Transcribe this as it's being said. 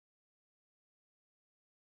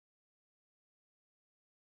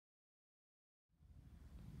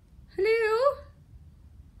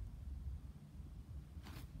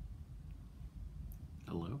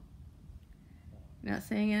You're not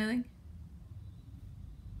saying anything?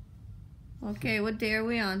 Okay, what day are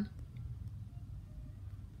we on?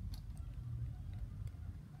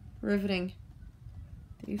 Riveting.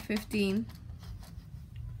 Day 15.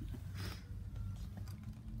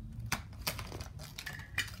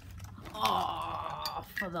 Oh,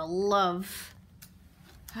 for the love.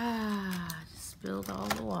 Ah, just spilled all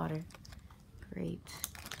the water. Great.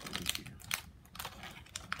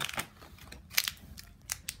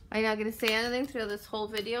 Are you not going to say anything through this whole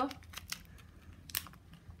video?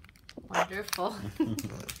 Wonderful. This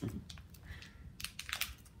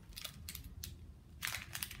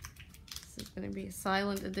is going to be a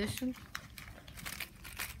silent edition.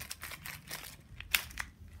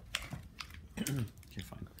 You're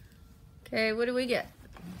fine. Okay, what do we get?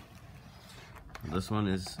 This one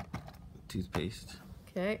is toothpaste,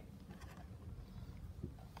 Okay.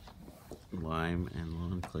 lime, and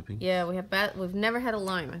lawn clipping. Yeah, we've never had a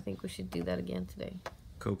lime. I think we should do that again today.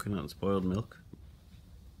 Coconut and spoiled milk.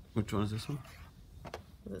 Which one is this one?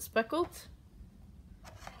 Is it speckled?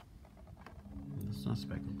 It's not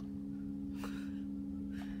speckled.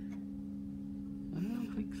 I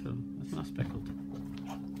don't think so. It's not speckled.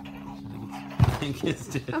 I think it's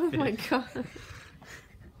just Oh my god.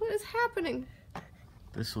 What is happening?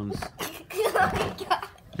 This one's... Oh my god.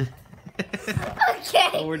 Okay.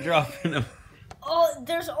 Oh, we're dropping them. Oh,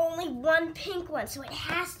 there's only one pink one, so it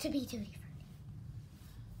has to be Tutti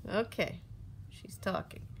Frutti. Okay. She's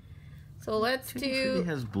talking. So let's Tutti do Frutti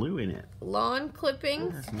has blue in it. lawn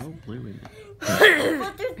clippings. There's no blue in it.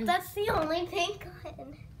 But that's the only pink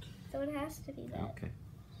one. So it has to be that. Okay.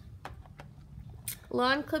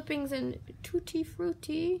 Lawn clippings and Tutti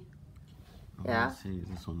Frutti. Oh, Yeah. Let's see,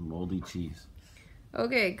 this one, moldy cheese.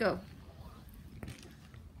 Okay, go.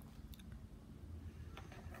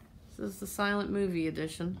 This is the silent movie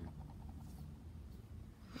edition.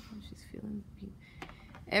 She's feeling.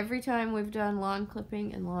 Every time we've done lawn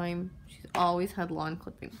clipping and lime, she's always had lawn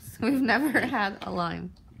clippings. We've never had a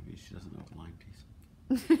lime. Maybe she doesn't know what lime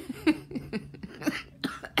tastes.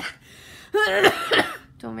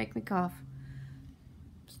 Don't make me cough.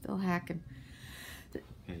 I'm still hacking.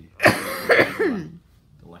 Okay. The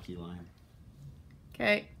lucky lime.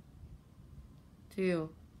 Okay. 2,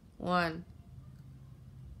 1.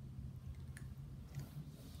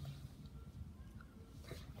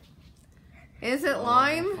 Is it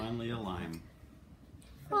lime? Finally a lime.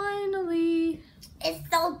 Finally. It's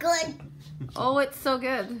so good. Oh, it's so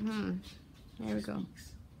good. Here we go.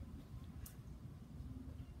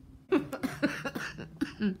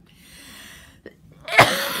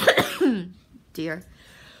 Dear.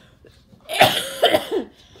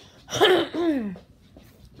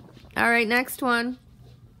 All right, next one.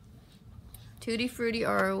 Tutti Frutti,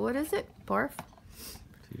 or what is it? Barf?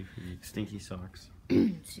 Tutti Frutti. Stinky socks.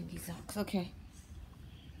 Stinky socks. Okay.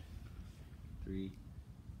 3,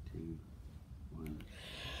 2,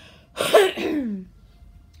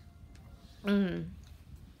 1.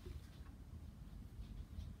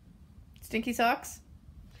 Stinky socks.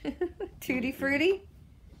 Tutti Frutti.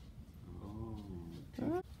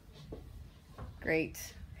 Oh.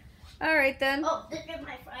 Great. All right then. Oh, this is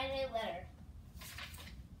my Friday letter.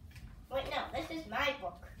 Wait, no, this is my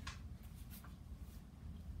book.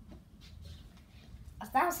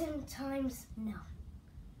 1,000 times no.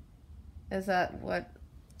 Is that what?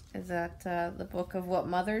 Is that the book of what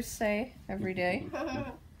mothers say every day?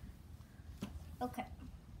 Okay.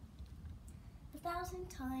 1,000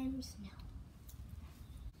 times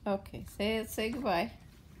no. Okay. Say goodbye.